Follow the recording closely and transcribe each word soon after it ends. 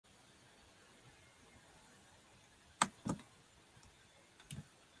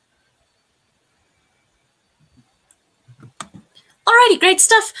Alrighty, great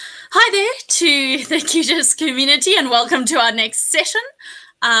stuff. Hi there to the QGIS community and welcome to our next session.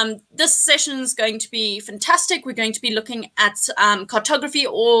 This session is going to be fantastic. We're going to be looking at cartography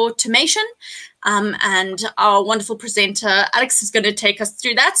automation, and our wonderful presenter Alex is going to take us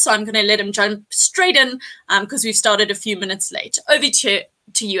through that. So I'm going to let him jump straight in because we've started a few minutes late. Over to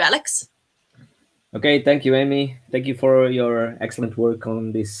you, Alex. Okay, thank you, Amy. Thank you for your excellent work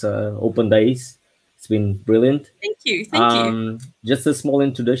on these open days. It's been brilliant. Thank you. Thank you. Just a small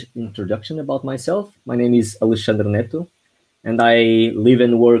introduction about myself. My name is Alexandre Neto, and I live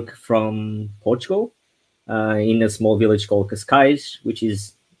and work from Portugal in a small village called Cascais, which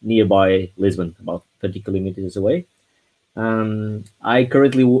is nearby Lisbon, about 30 kilometers away. I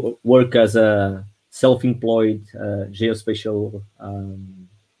currently work as a self-employed geospatial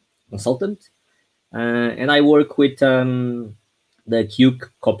consultant, and I work with the QGIS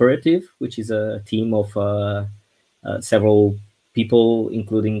cooperative, which is a team of several people,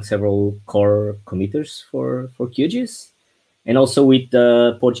 including several core committers for QGIS, and also with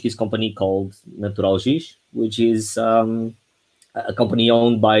the Portuguese company called Natural GIS, which is a company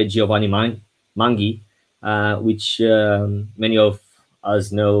owned by Giovanni Manghi, which many of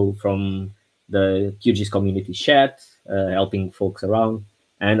us know from the QGIS community chat, helping folks around,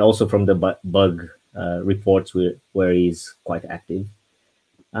 and also from the bug reports where he's quite active.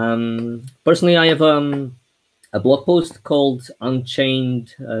 Personally, I have a blog post called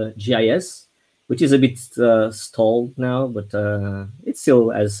Unchained GIS, which is a bit stalled now, but it still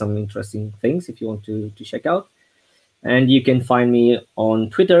has some interesting things if you want to check out. And you can find me on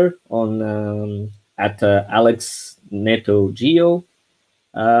Twitter on at Alex Neto Geo,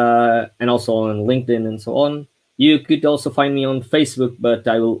 and also on LinkedIn and so on. You could also find me on Facebook, but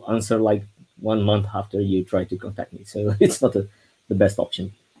I will answer like 1 month after you try to contact me, so it's not the best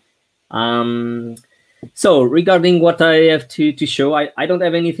option. So regarding what I have to show, I don't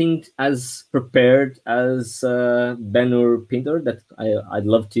have anything as prepared as Ben or Pinter that I'd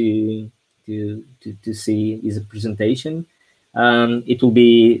love to see his presentation. It will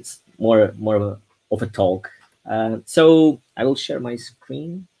be more of a talk. So I will share my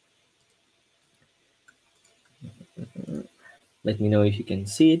screen. Let me know if you can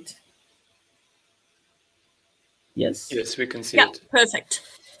see it. Yes. Yes, we can see it. Yeah, perfect.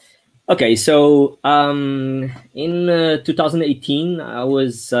 Okay, so in 2018, I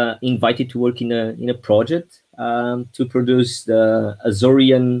was invited to work in a project to produce the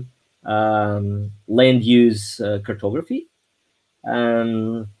Azorean land use cartography,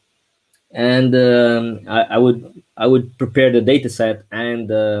 and I would prepare the data set and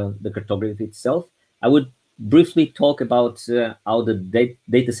the cartography itself. I would briefly talk about how the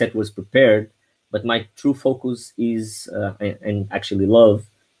data set was prepared, but my true focus is and actually love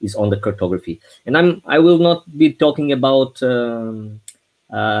is on the cartography. And I will not be talking about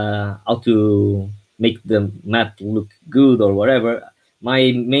how to make the map look good or whatever.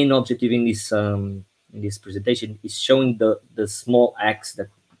 My main objective in this presentation is showing the small acts that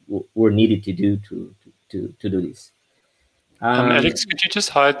were needed to do to do this. Alex, could you just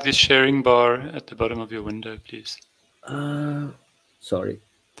hide the sharing bar at the bottom of your window, please? Sorry.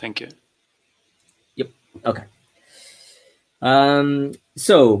 Thank you. Yep. Okay.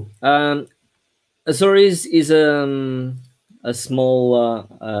 So Azores is a small,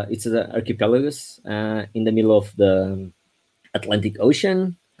 it's an archipelago in the middle of the Atlantic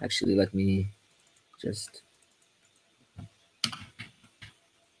Ocean. Actually, let me just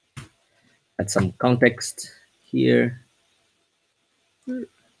add some context here.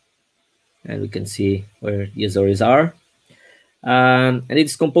 And we can see where the Azores are. And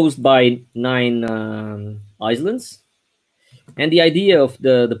it's composed by 9 islands. And the idea of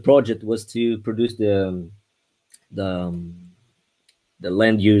the project was to produce the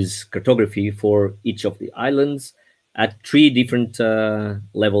land use cartography for each of the islands at 3 different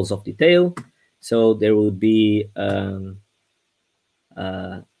levels of detail. So there will be higher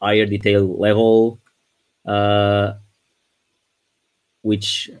detail level,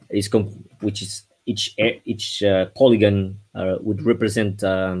 which is each polygon would represent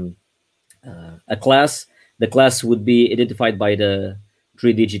a class. The class would be identified by the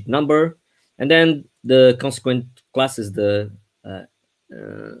 3-digit number, and then the consequent classes.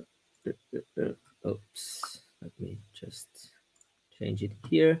 Oops, let me just change it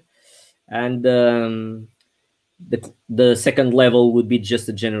here. And the second level would be just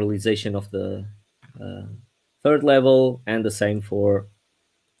a generalization of the third level, and the same for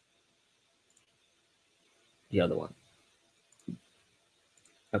the other one.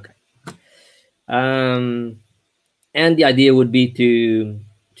 Okay. And the idea would be to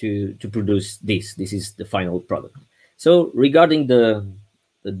produce this. This is the final product. So regarding the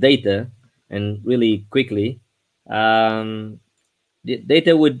data, and really quickly, the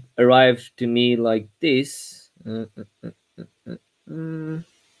data would arrive to me like this.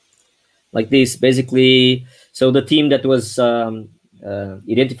 Like this, basically. So the team that was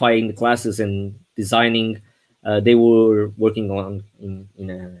identifying the classes and designing, they were working on in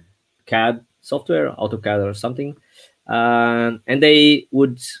a CAD software, AutoCAD or something, and they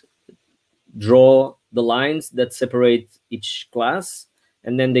would draw the lines that separate each class,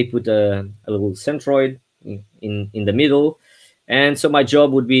 and then they put a little centroid in the middle. And so my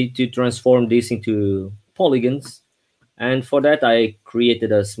job would be to transform this into polygons. And for that, I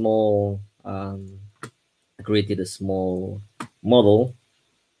created a small model.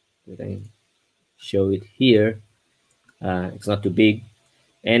 We can show it here. It's not too big.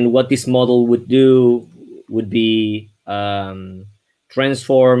 And what this model would do would be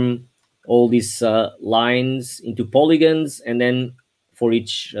transform all these lines into polygons, and then for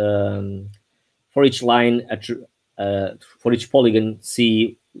each line, for each polygon,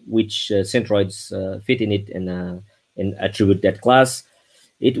 see which centroids fit in it, and attribute that class.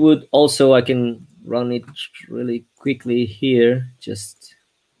 It would also, I can run it really quickly here, just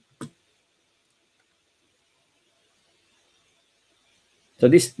so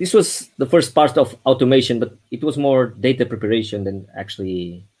this was the first part of automation, but it was more data preparation than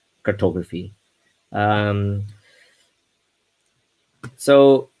actually cartography.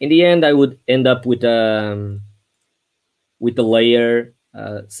 So in the end, I would end up with a layer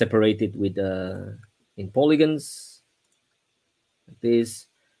separated with in polygons like this,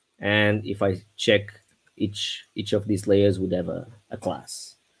 and if I check, each of these layers would have a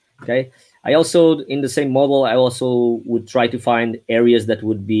class. Okay. I also, in the same model, I also would try to find areas that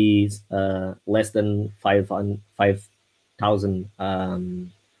would be less than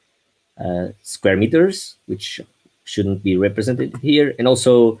 5,000 square meters, which shouldn't be represented here, and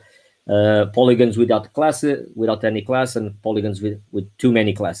also polygons without any class, and polygons with too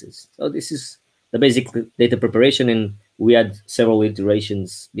many classes. So this is the basic data preparation, and we had several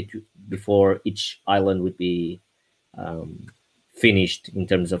iterations before each island would be finished in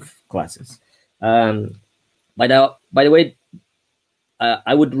terms of classes. By the way,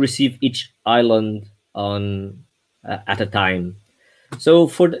 I would receive each island on at a time. So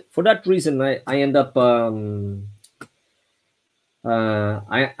for that reason, I end up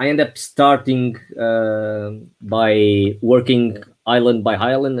I end up starting by working island by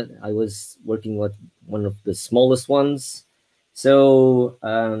island. I was working with one of the smallest ones, so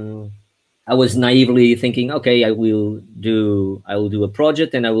I was naively thinking, okay, I will do a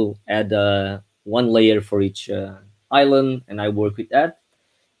project, and I will add one layer for each island, and I work with that.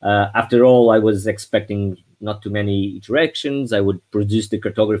 After all, I was expecting not too many iterations. I would produce the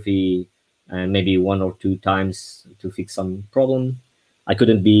cartography maybe 1 or 2 times to fix some problem. I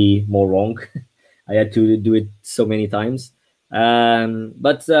couldn't be more wrong. I had to do it so many times.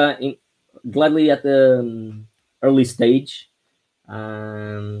 But gladly at the early stage,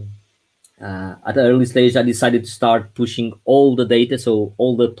 I decided to start pushing all the data, so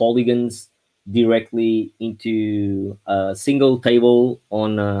all the polygons, directly into a single table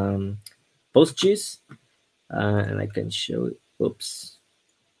on PostGIS, and I can show it. Oops.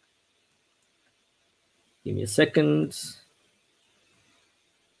 Give me a second.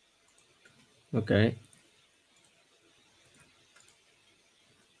 Okay.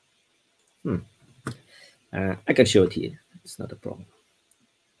 I can show it here. It's not a problem.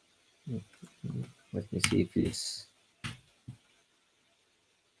 Let me see if it's...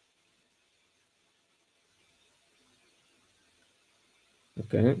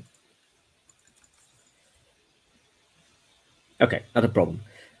 Okay. Okay, not a problem.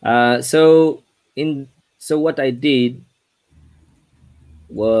 So what I did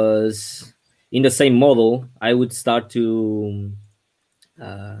was, in the same model, I would start to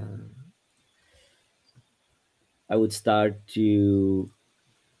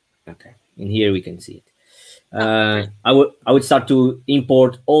okay, in here we can see it. I would start to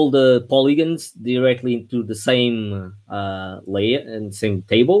import all the polygons directly into the same layer and same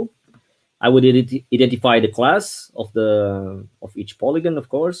table. I would identify the class of each polygon, of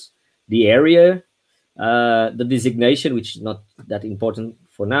course, the area, the designation, which is not that important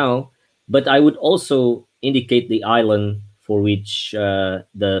for now, but I would also indicate the island for which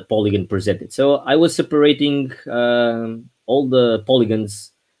the polygon presented. So I was separating all the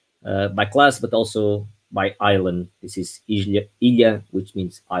polygons by class, but also by island. This is ilha, which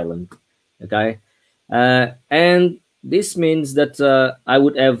means island. Okay, and this means that I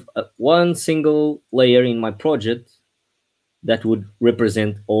would have one single layer in my project that would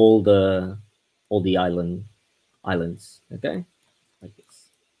represent all the island islands. Okay, like this.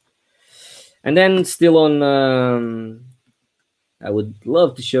 And then still on, I would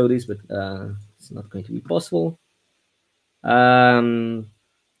love to show this, but it's not going to be possible. At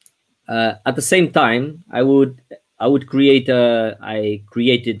the same time, I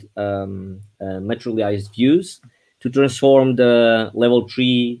created materialized views to transform the level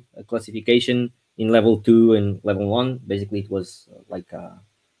 3 classification in level 2 and level 1. Basically, it was like a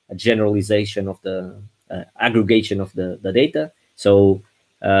generalization of the aggregation of the data. So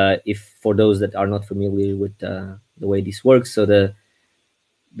if for those that are not familiar with the way this works, so the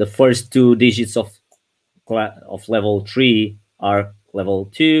first 2 digits of level 3 are level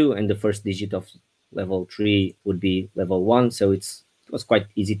 2, and the first digit of level 3 would be level 1. So it was quite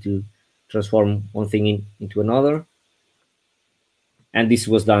easy to transform one thing into another. And this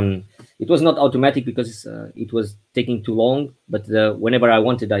was done. It was not automatic because it was taking too long, but whenever I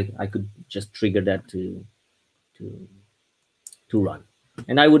wanted, I could just trigger that to run.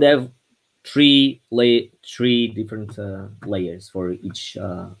 And I would have three different layers for each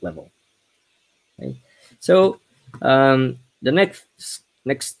level. Okay. So the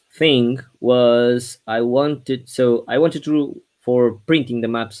next thing was I wanted to, for printing the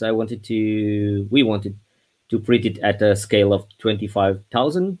maps, we wanted to print it at a scale of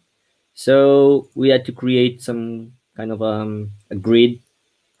 25,000. So we had to create some kind of a grid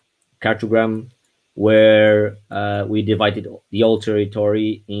cartogram where we divided the whole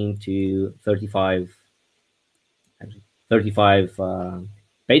territory into 35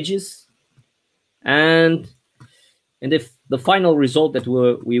 pages. And the final result that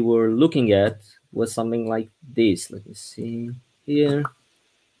we were looking at was something like this. Let me see here.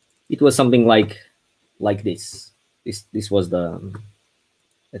 It was something like this. This was the,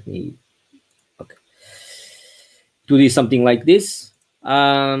 okay. To do something like this.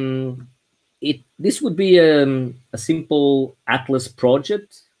 This would be a simple atlas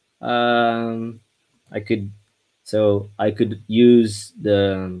project. I could use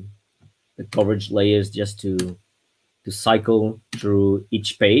the coverage layers just to cycle through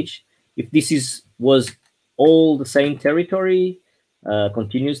each page. If this was all the same territory,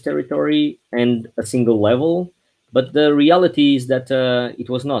 continuous territory, and a single level, but the reality is that it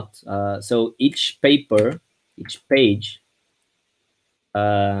was not. So each page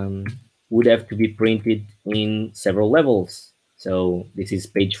would have to be printed in several levels. So this is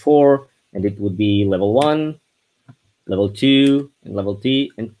page 4, and it would be level 1, level 2, and level 3,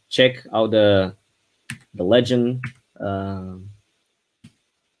 and check how the legend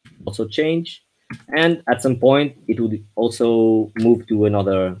also change. And at some point, it would also move to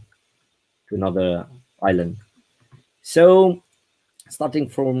another island. So starting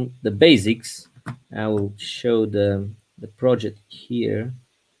from the basics, I will show the project here,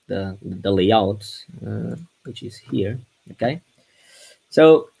 the layout, which is here. Okay,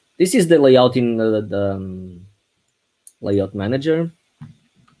 so this is the layout in the layout manager,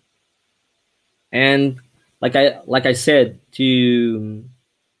 and like I said, to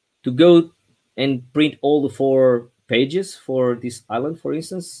go and print all the 4 pages for this island, for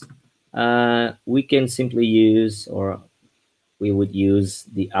instance, we can simply use, or we would use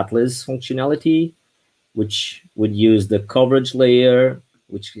the atlas functionality, which would use the coverage layer,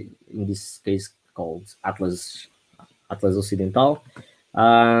 which in this case called Atlas Occidental.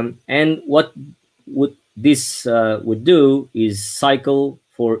 And what this would do is cycle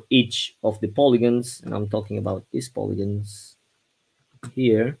for each of the polygons, and I'm talking about these polygons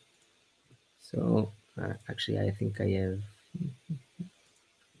here. So actually, I think I have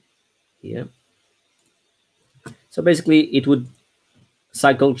here. So basically, it would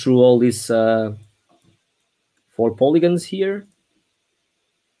cycle through all these 4 polygons here.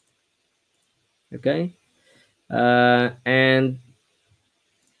 Okay, and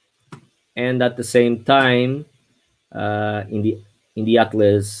at the same time, in the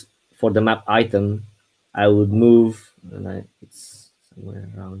atlas for the map item, I would move, and it's somewhere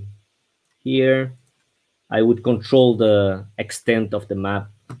around here. I would control the extent of the map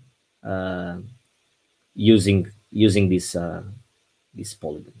using these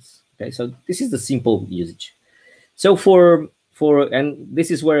polygons. Okay, so this is the simple usage. So and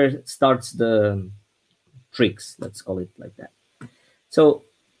this is where it starts the tricks, let's call it like that. So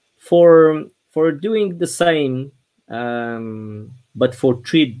for doing the same, but for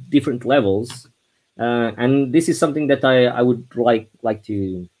 3 different levels, and this is something that I would like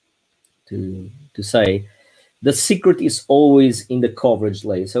to say, the secret is always in the coverage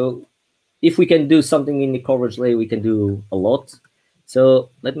layer. So if we can do something in the coverage layer, we can do a lot. So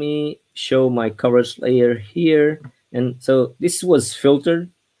let me show my coverage layer here. And so this was filtered.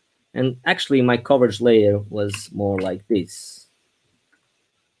 And actually, my coverage layer was more like this.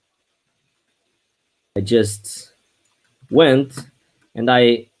 I just went and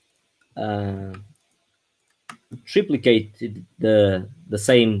I triplicated the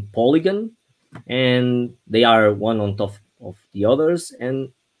same polygon, and they are one on top of the others,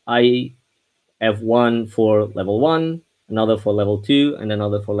 and I have one for level 1, another for level 2, and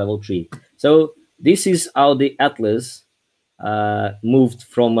another for level 3. So this is how the atlas moved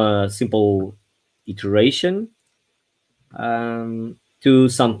from a simple iteration to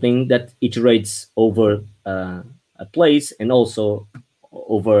something that iterates over a place and also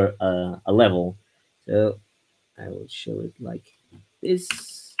over a level. So I will show it like this.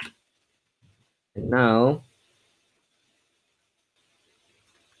 And now,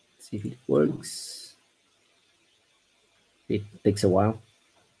 let's see if it works. It takes a while.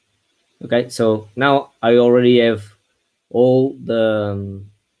 Okay, so now I already have all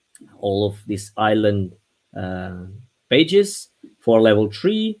of these island pages for level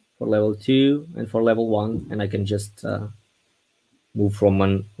 3, for level 2, and for level 1, and I can just move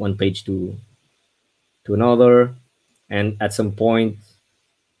from one page to another, and at some point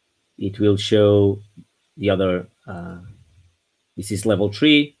it will show the other. This is level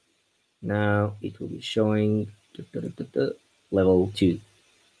 3. Now it will be showing level 2.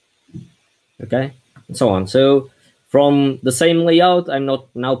 Okay, and so on. So from the same layout, I'm not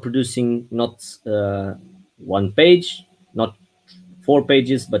now producing not 1 page, not 4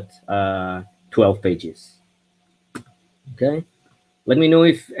 pages, but 12 pages. Okay, let me know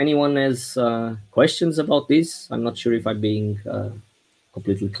if anyone has questions about this. I'm not sure if I'm being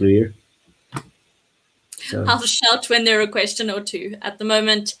completely clear. So. I'll shout when there are a question or two. At the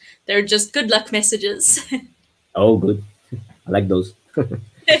moment, they're just good luck messages. Oh, good. I like those.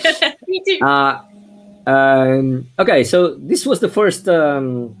 Me too. Okay, so this was the first.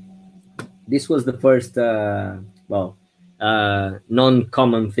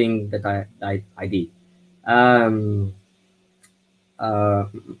 Non-common thing that I did.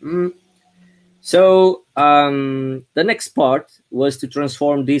 So the next part was to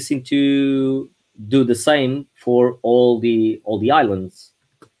transform this into do the same for all the islands,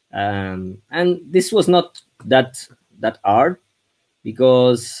 and this was not that hard,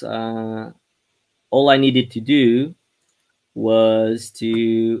 because all I needed to do was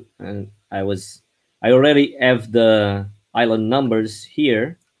to, and I already have the island numbers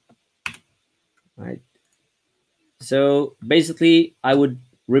here, right? So basically, I would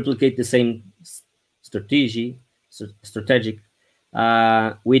replicate the same strategic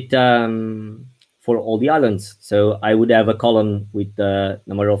with for all the islands. So I would have a column with the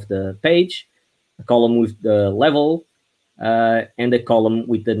number of the page, a column with the level, and a column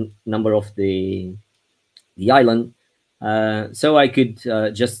with the number of the island. So I could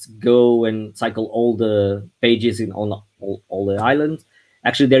just go and cycle all the pages on all the islands.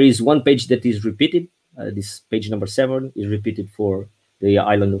 Actually, there is one page that is repeated. This page number 7 is repeated for the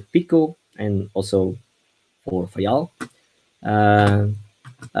island of Pico and also for Fayal. And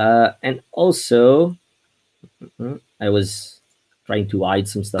also, I was trying to hide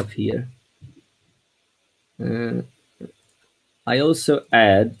some stuff here. I also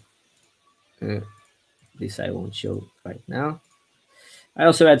add, this I won't show right now. I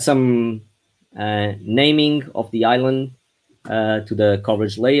also add some naming of the island to the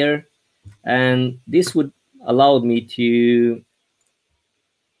coverage layer, and this would allow me to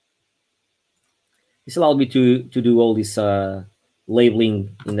do all this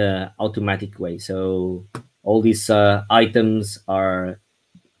labeling in an automatic way. So all these items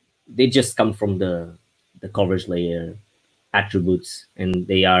they just come from the coverage layer attributes, and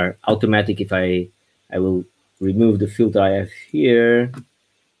they are automatic. If I will remove the filter I have here,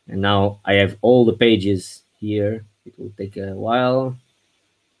 and now I have all the pages here. It will take a while.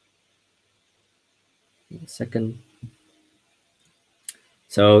 A second.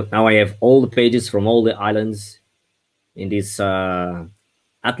 So now I have all the pages from all the islands in this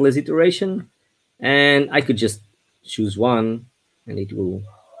atlas iteration, and I could just choose one, and it will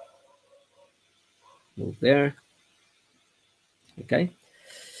move there. Okay.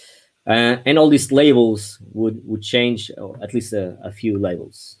 And all these labels would change, or at least a few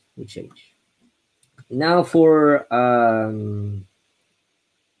labels would change. Now for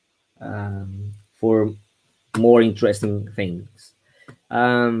more interesting things,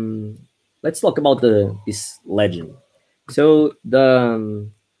 let's talk about this legend. So the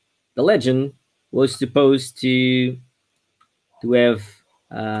legend was supposed to have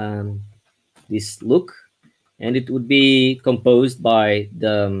this look, and it would be composed by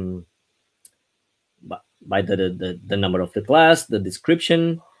the number of the class, the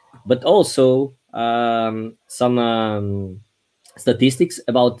description, but also some statistics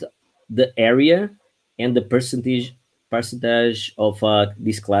about the area and the percentage of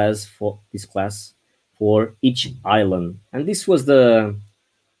this class for each island. And this was the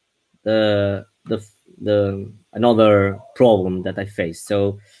another problem that I faced.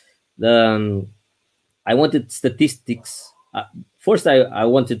 So I wanted statistics. First, I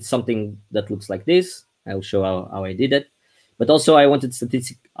wanted something that looks like this. I'll show how I did it. But also I wanted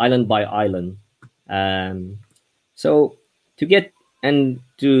statistic island by island. So to get and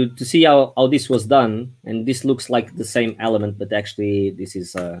to see how this was done, and this looks like the same element, but actually this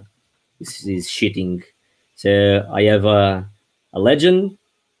is cheating. So I have a legend,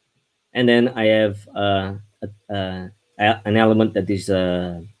 and then I have an element that is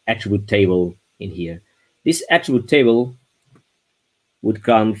attribute table in here. This attribute table would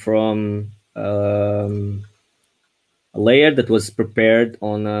come from a layer that was prepared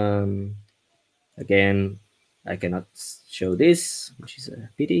on again, I cannot show this, which is a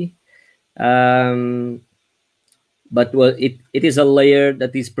pity. But well, it is a layer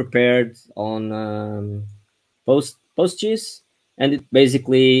that is prepared on PostGIS, and it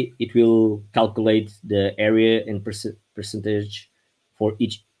basically it will calculate the area and percentage for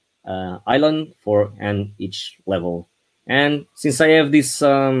each island and each level. And since I have this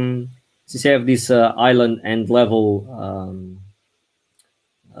island and level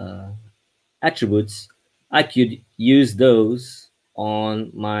attributes, I could use those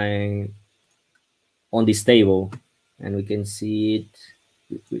on this table, and we can see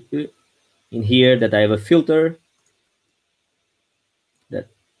it in here that I have a filter. That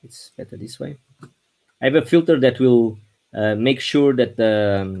it's better this way. I have a filter that will make sure that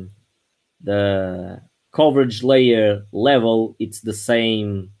the coverage layer level it's the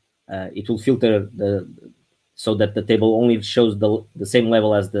same. It will filter so that the table only shows the same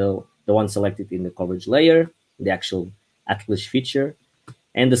level as the one selected in the coverage layer, the actual atlas feature,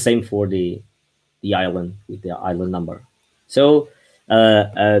 and the same for the island with the island number. So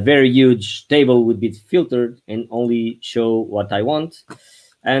a very huge table would be filtered and only show what I want.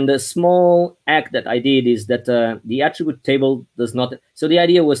 And a small hack that I did is that the attribute table does not. So the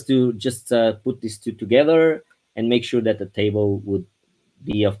idea was to just put these two together and make sure that the table would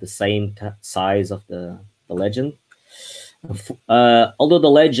be of the same size of the legend. Although the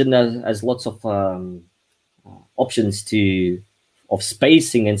legend has lots of options of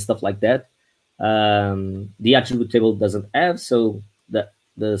spacing and stuff like that, the attribute table doesn't have. So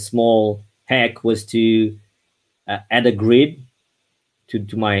the small hack was to add a grid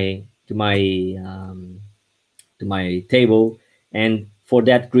to my table, and for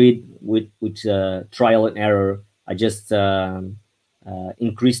that grid with trial and error, I just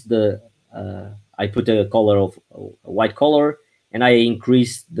increased the I put a color of a white color, and I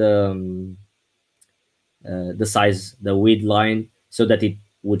increased the size, the width line, so that it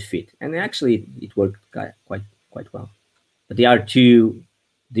would fit. And actually, it worked quite well. But there are two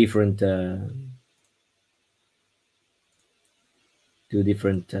different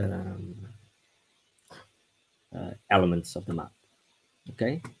elements of the map.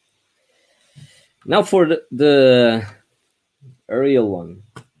 Okay. Now for the aerial one.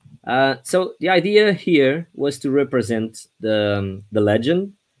 So the idea here was to represent the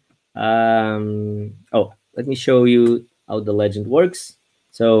legend. Oh, let me show you how the legend works.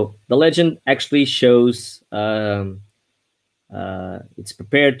 So the legend actually shows it's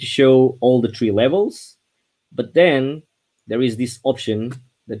prepared to show all the 3 levels, but then there is this option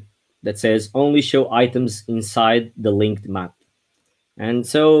that says only show items inside the linked map. And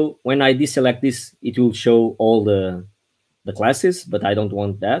so when I deselect this, it will show all the classes, but I don't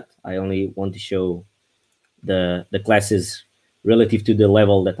want that. I only want to show the classes relative to the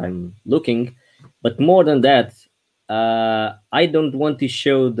level that I'm looking. But more than that, I don't want to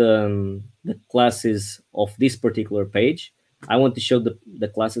show the classes of this particular page. I want to show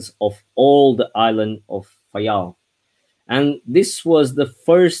the classes of all the island of Fayal. And this was the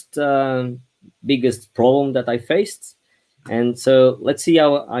first biggest problem that I faced. And so let's see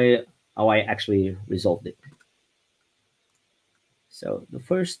how I actually resolved it. So the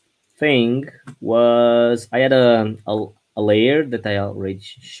first thing was I had a layer that I already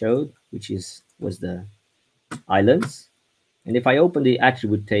showed, which was the islands. And if I open the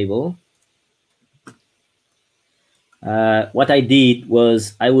attribute table, what I did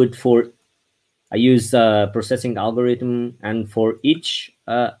was I used a processing algorithm, and for each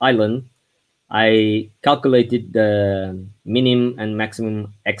island, I calculated the minimum and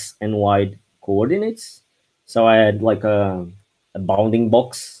maximum X and Y coordinates. So I had like a bounding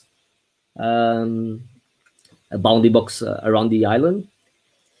box, around the island.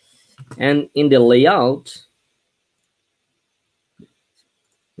 And in the layout,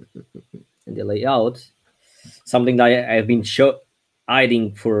 something that I've been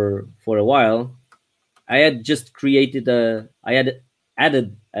hiding for a while, I had just created I had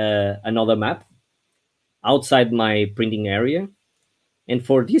added another map outside my printing area. And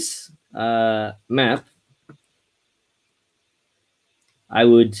for this map, I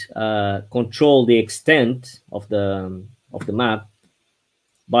would control the extent of the map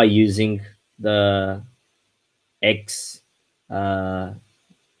by using the X and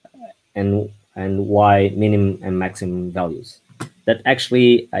Y minimum and maximum values. That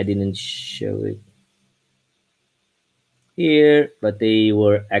actually I didn't show it here, but they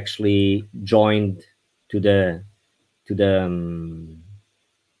were actually joined to the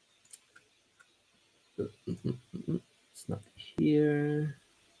it's not here.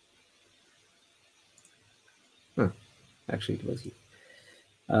 Huh. Actually, it was here.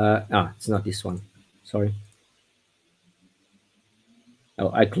 It's not this one. Sorry.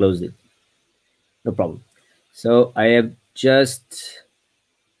 Oh, I closed it. No problem. So I have just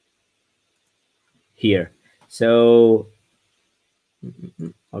here. So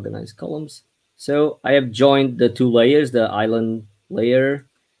organize columns. So I have joined the two layers, the island layer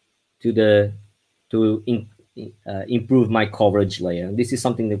to improve my coverage layer. This is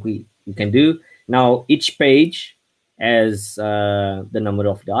something that we can do. Now each page has the number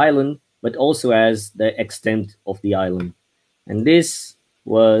of the island, but also has the extent of the island. And this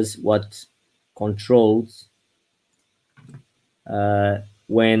was what controls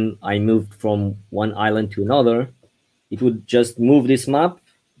when I moved from one island to another. It would just move this map,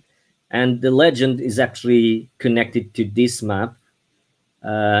 and the legend is actually connected to this map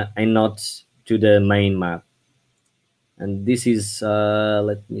and not to the main map. And this is,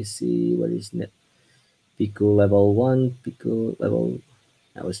 let me see, where is net Pico level 1, Pico level,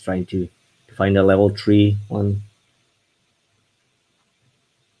 I was trying to find a level 3 one.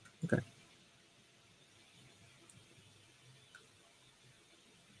 Okay.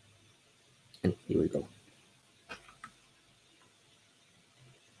 And here we go.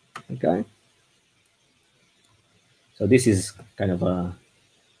 Okay. So this is kind of a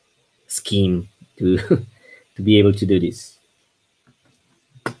scheme to to be able to do this.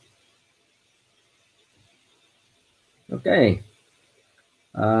 Okay.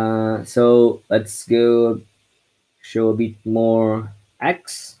 So let's go show a bit more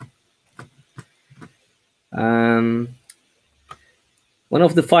X. One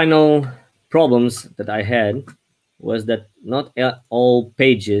of the final problems that I had was that not all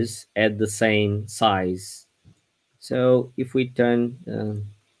pages had the same size. So if we turn the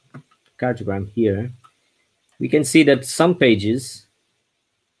cartogram here, we can see that some pages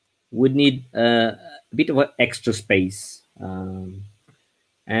would need a bit of an extra space.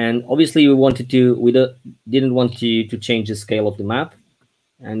 And obviously we didn't want to change the scale of the map,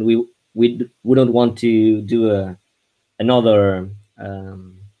 and we wouldn't want to do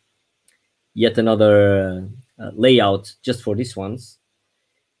yet another layout just for these ones.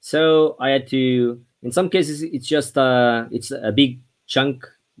 So I had to, in some cases, it's just it's a big chunk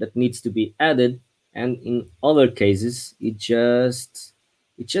that needs to be added, and in other cases, it's just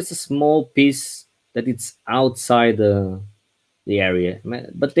a small piece that it's outside the area.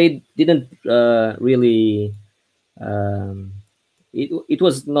 But they didn't really. It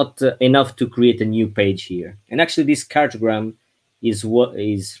was not enough to create a new page here. And actually, this cartogram is what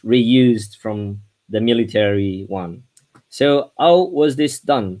is reused from the military one. So how was this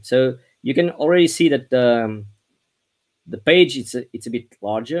done? So you can already see that the page it's a bit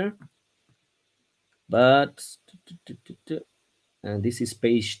larger, but and this is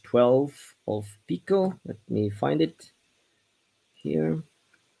page 12 of Pico. Let me find it here.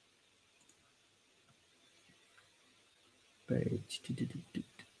 Page.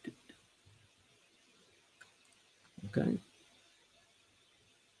 Okay.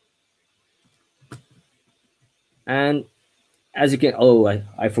 And as you can,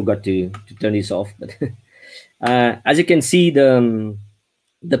 I forgot to turn this off, but as you can see, the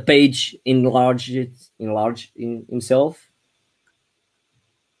page enlarged in himself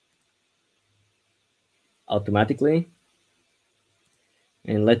automatically.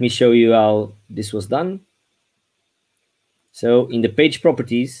 And let me show you how this was done. So in the page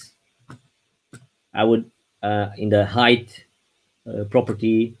properties, I would in the height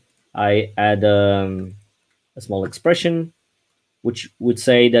property, I add a small expression which would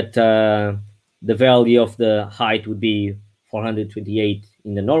say that the value of the height would be 428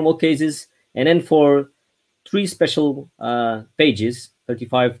 in the normal cases, and then for three special pages,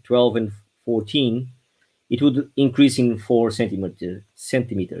 35, 12, and 14, it would increase in 4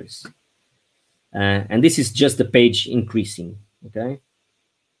 centimeters. And this is just the page increasing, okay?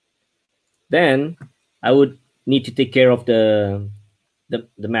 Then I would need to take care of the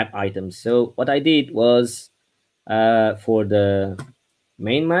map items. So what I did was, for the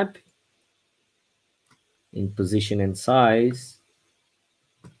main map, in position and size,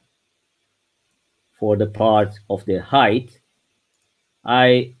 for the part of the height,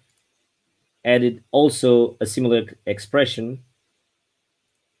 I added also a similar expression,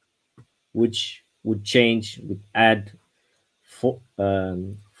 which would add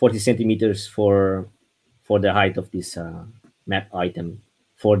 40 centimeters for the height of this map item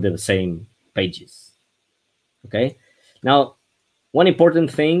for the same pages. Okay. Now, one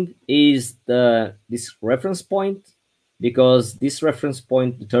important thing is this reference point, because this reference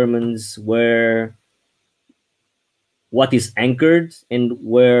point determines what is anchored and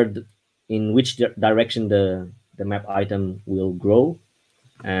in which direction the map item will grow.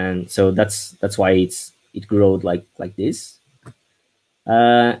 And so that's why it growed like this.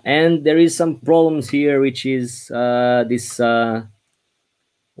 And there is some problems here, which is this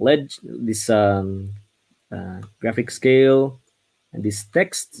graphic scale and this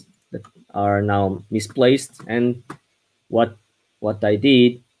text that are now misplaced. And what I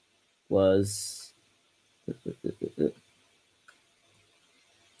did was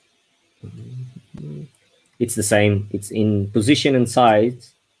it's the same. It's in position and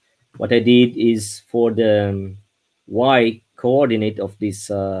size. What I did is, for the y coordinate of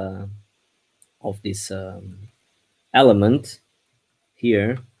this element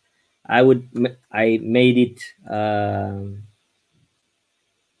here, I made it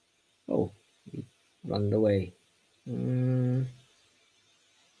oh, it ran away.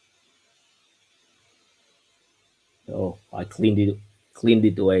 Oh, I cleaned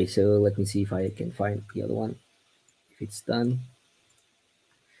it away. So let me see if I can find the other one, if it's done.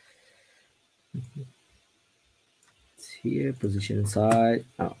 It's here, position side.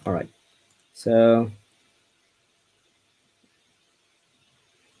 Oh, all right. So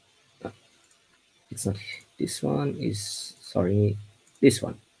it's not this one, is sorry, this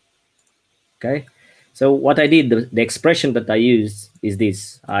one. Okay. So what I did, the expression that I used is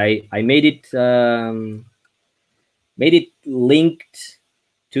this. I made it linked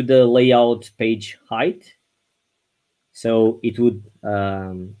to the layout page height. So it would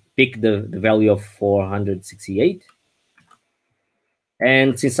pick the value of 468.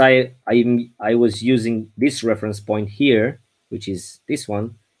 And since I was using this reference point here, which is this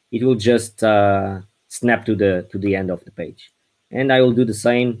one, it will just snap to the end of the page. And I will do the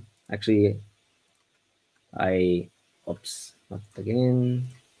same. Actually, oops, not again.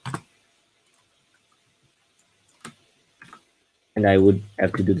 And I would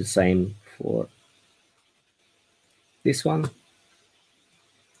have to do the same for this one.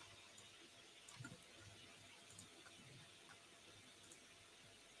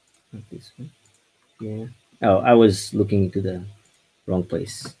 Not this one. Yeah. Oh, I was looking into the wrong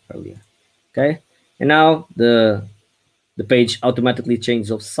place earlier. Okay. And now the page automatically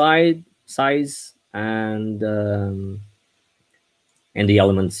changes of size, and the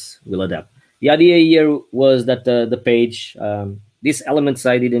elements will adapt. The idea here was that the page, these elements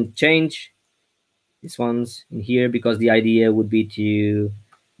I didn't change, these ones in here, because the idea would be to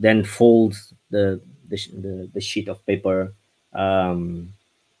then fold the sheet of paper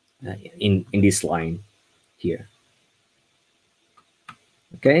in this line here.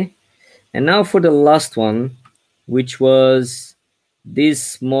 Okay, and now for the last one, which was these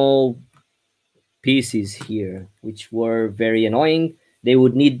small pieces here, which were very annoying. They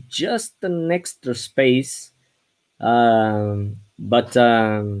would need just an extra space, but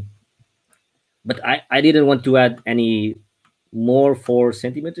I didn't want to add any more 4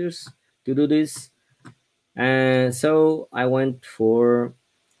 centimeters to do this, and so I went for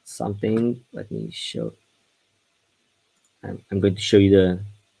something. Let me show. I'm going to show you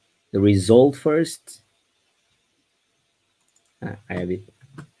the result first. I have it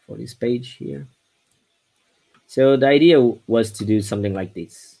for this page here. So the idea was to do something like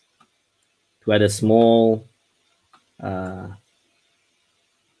this, to add a small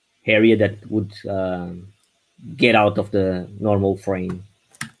area that would get out of the normal frame.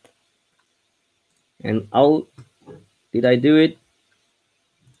 And how did I do it?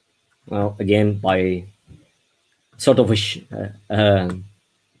 Well, again, by sort of a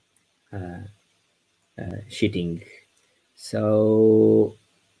sheeting. So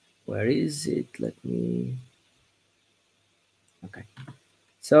where is it? Let me. Okay.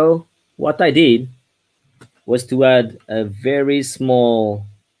 So what I did was to add a very small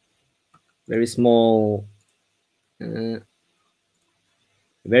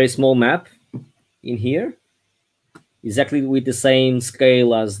very small map in here, exactly with the same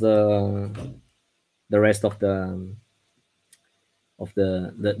scale as the rest of the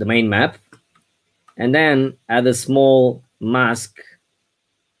main map, and then add a small mask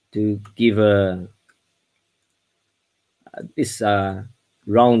to give this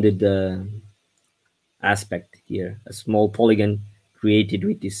rounded aspect here, a small polygon created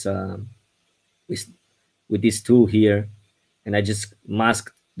with this with this tool here, and I just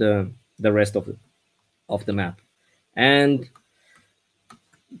masked the rest of the map. And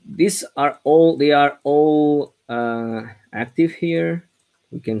these are all, they are all active here.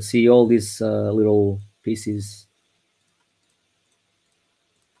 We can see all these little pieces.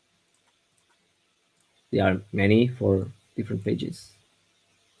 There are many for different pages,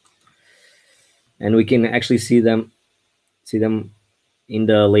 and we can actually see them in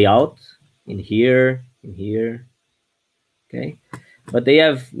the layout, in here. Okay, but they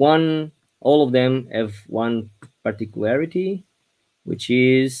have all of them have one particularity, which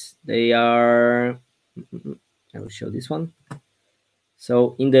is they are, I will show this one.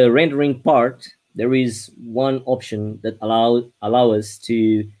 So in the rendering part, there is one option that allow us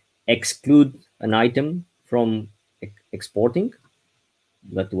to exclude an item from exporting.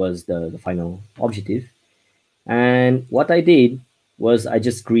 That was the final objective. And what I did was I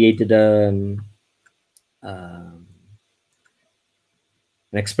just created an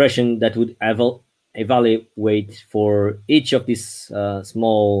expression that would evaluate for each of these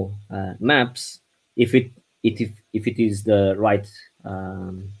small maps. If it is the right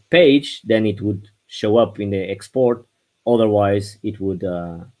page, then it would show up in the export. Otherwise, it would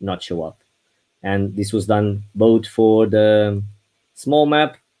not show up. And this was done both for the small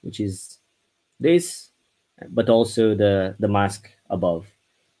map, which is this, but also the mask above.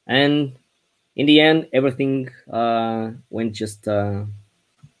 And in the end, everything went just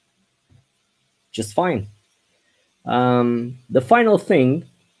fine. The final thing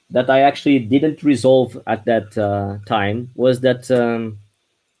that I actually didn't resolve at that time was that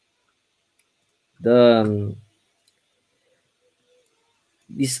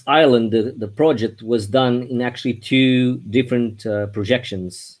this island, the project was done in actually two different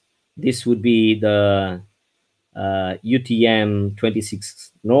projections. This would be the UTM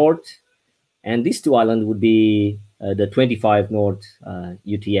 26 North, and these two islands would be the 25 North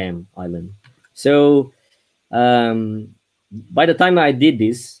UTM island. So by the time I did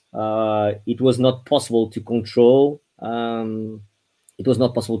this, it was not possible to control. It was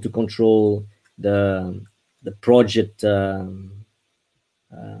not possible to control the project, the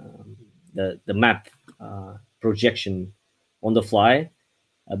map projection on the fly.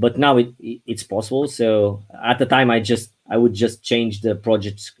 But now it's possible. So at the time, I would just change the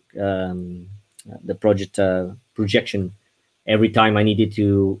project projection every time I needed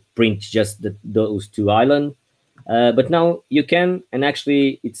to print just those two islands. But now you can, and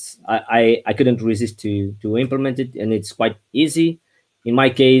actually I couldn't resist to implement it, and it's quite easy. In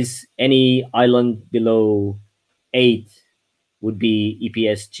my case, any island below 8 would be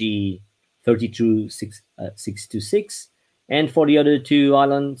EPSG 32626, and for the other two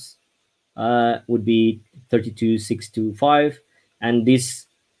islands would be 32625, and this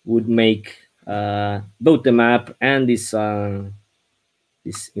would make both the map and this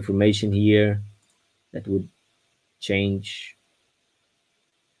information here that would change.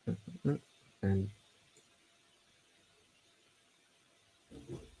 And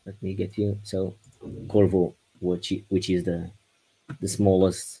let me get you. So Corvo, which is the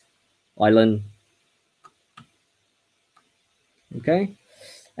smallest island. Okay,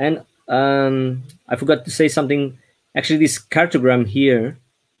 and I forgot to say something. Actually, this cartogram here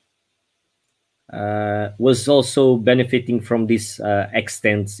was also benefiting from this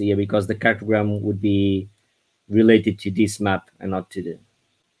extents here, because the cartogram would be related to this map and not to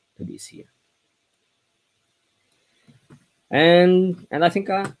this here. And I think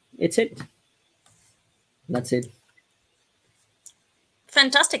it's it. That's it.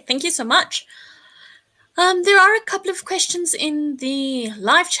 Fantastic. Thank you so much. There are a couple of questions in the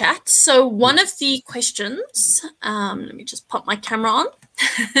live chat. So one of the questions, let me just pop my camera on.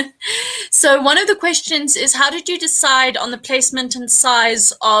 So one of the questions is, how did you decide on the placement and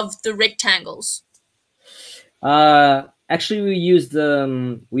size of the rectangles? Actually, we used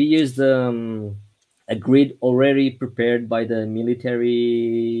a grid already prepared by the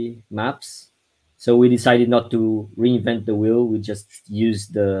military maps. So we decided not to reinvent the wheel. We just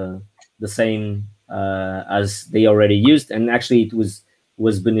used the same as they already used, and actually it was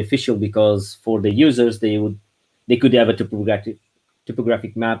beneficial, because for the users they could have a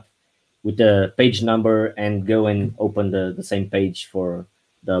topographic map with the page number and go and open the same page for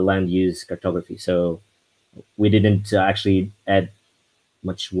the land use cartography. So we didn't actually add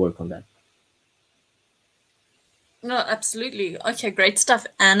much work on that. No, absolutely. Okay, great stuff.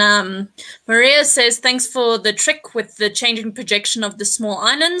 And Maria says, thanks for the trick with the changing projection of the small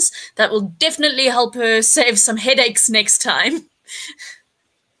islands. That will definitely help her save some headaches next time.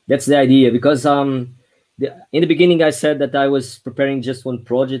 That's the idea, because in the beginning I said that I was preparing just one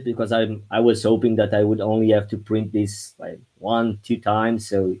project because I was hoping that I would only have to print this like 1-2 times,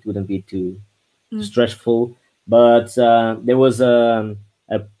 so it wouldn't be too stressful. But there was a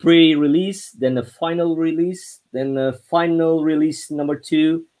pre-release, then a final release, then a final release number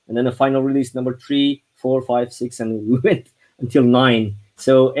 2, and then a final release number 3, 4, 5, 6, and we went until 9.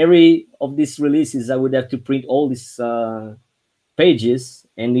 So every of these releases I would have to print all these pages,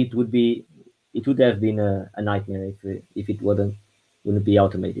 and it would have been a nightmare if it wouldn't be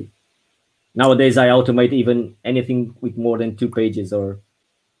automated. Nowadays I automate even anything with more than 2 pages or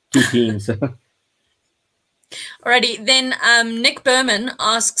 2 teams. Alrighty, then Nick Berman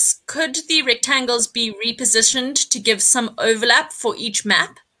asks, could the rectangles be repositioned to give some overlap for each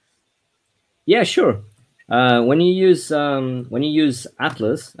map? Yeah, sure. When you use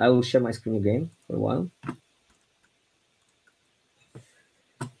Atlas, I will share my screen again for a while.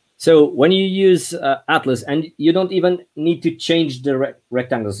 So when you use Atlas, and you don't even need to change the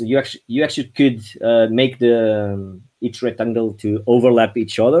rectangles, you actually could make each rectangle to overlap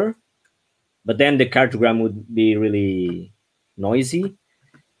each other, but then the cartogram would be really noisy.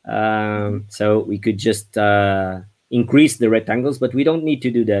 So we could just increase the rectangles, but we don't need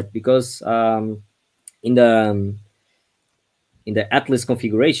to do that, because in the Atlas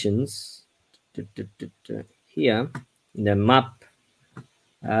configurations here in the map,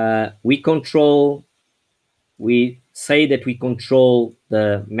 we say that we control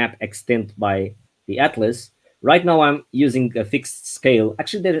the map extent by the Atlas. Right now I'm using a fixed scale.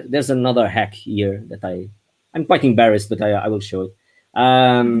 Actually, there's another hack here that I'm quite embarrassed, but I will show it.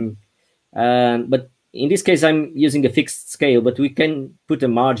 But in this case I'm using a fixed scale, but we can put a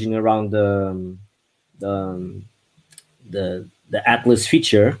margin around the Atlas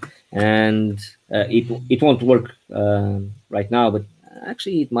feature, and it won't work right now, but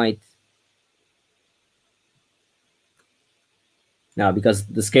actually it might now, because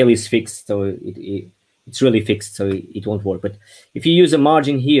the scale is fixed, so it's really fixed, so it won't work. But if you use a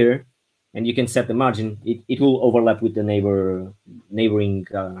margin here, and you can set the margin, it will overlap with the neighboring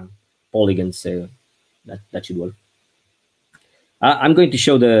polygons, so that should work. I'm going to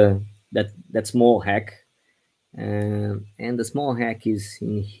show that small hack, and the small hack is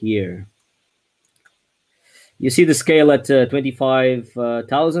in here. You see the scale at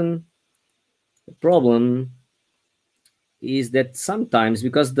 25,000. The problem is that sometimes,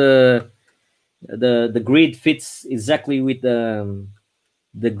 because the grid fits exactly with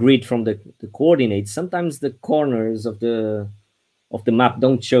the grid from the coordinates, sometimes the corners of the map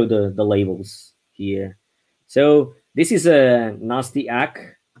don't show the labels here. So this is a nasty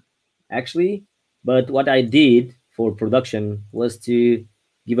hack, actually. But what I did for production was to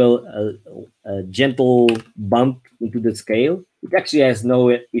give a gentle bump into the scale. It actually has no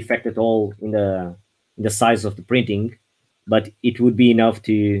effect at all in the size of the printing, but it would be enough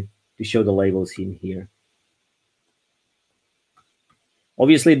to show the labels in here.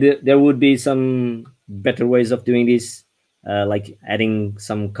 Obviously, there would be some better ways of doing this, like adding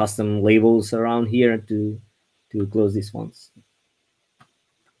some custom labels around here to close these ones.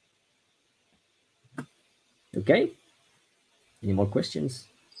 Okay. Any more questions?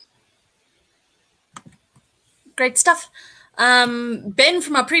 Great stuff. Ben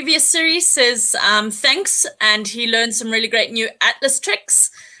from our previous series says thanks, and he learned some really great new Atlas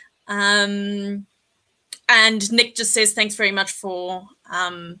tricks. And Nick just says thanks very much for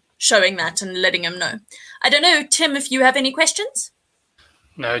showing that and letting him know. I don't know, Tim, if you have any questions?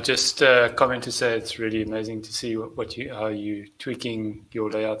 No, just a comment to say it's really amazing to see how you tweaking your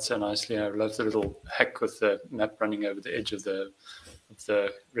layout so nicely. I love the little hack with the map running over the edge of the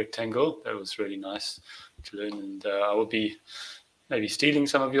rectangle. That was really nice to learn, and I will be maybe stealing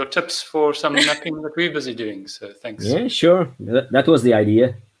some of your tips for some mapping that we're busy doing. So thanks. Yeah, sure. That was the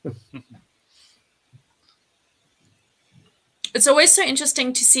idea. It's always so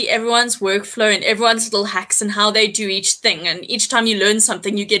interesting to see everyone's workflow and everyone's little hacks and how they do each thing. And each time you learn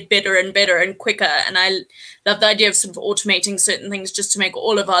something, you get better and better and quicker. And I love the idea of sort of automating certain things just to make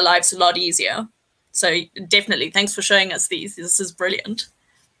all of our lives a lot easier. So definitely, thanks for showing us these. This is brilliant.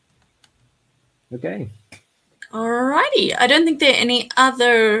 Okay. Alrighty. I don't think there are any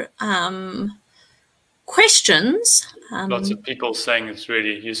other questions. Lots of people saying it's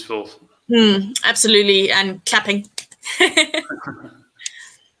really useful Absolutely, and clapping.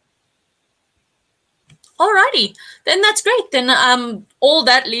 Alrighty, then that's great. Then all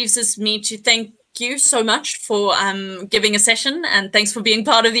that leaves is me to thank you so much for giving a session, and thanks for being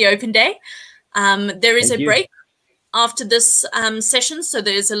part of the open day. There is a break after this session, so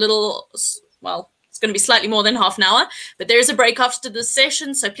there's a little, well, it's going to be slightly more than half an hour, but there is a break after this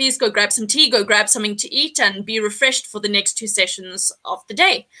session, so please go grab some tea, go grab something to eat, and be refreshed for the next 2 sessions of the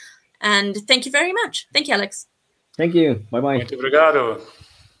day. And thank you very much. Thank you, Alex. Thank you. Bye-bye. Muito obrigado.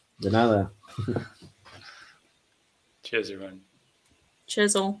 De nada. Cheers, everyone.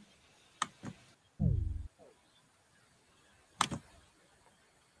 Cheers all.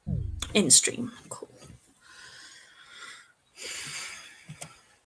 In stream.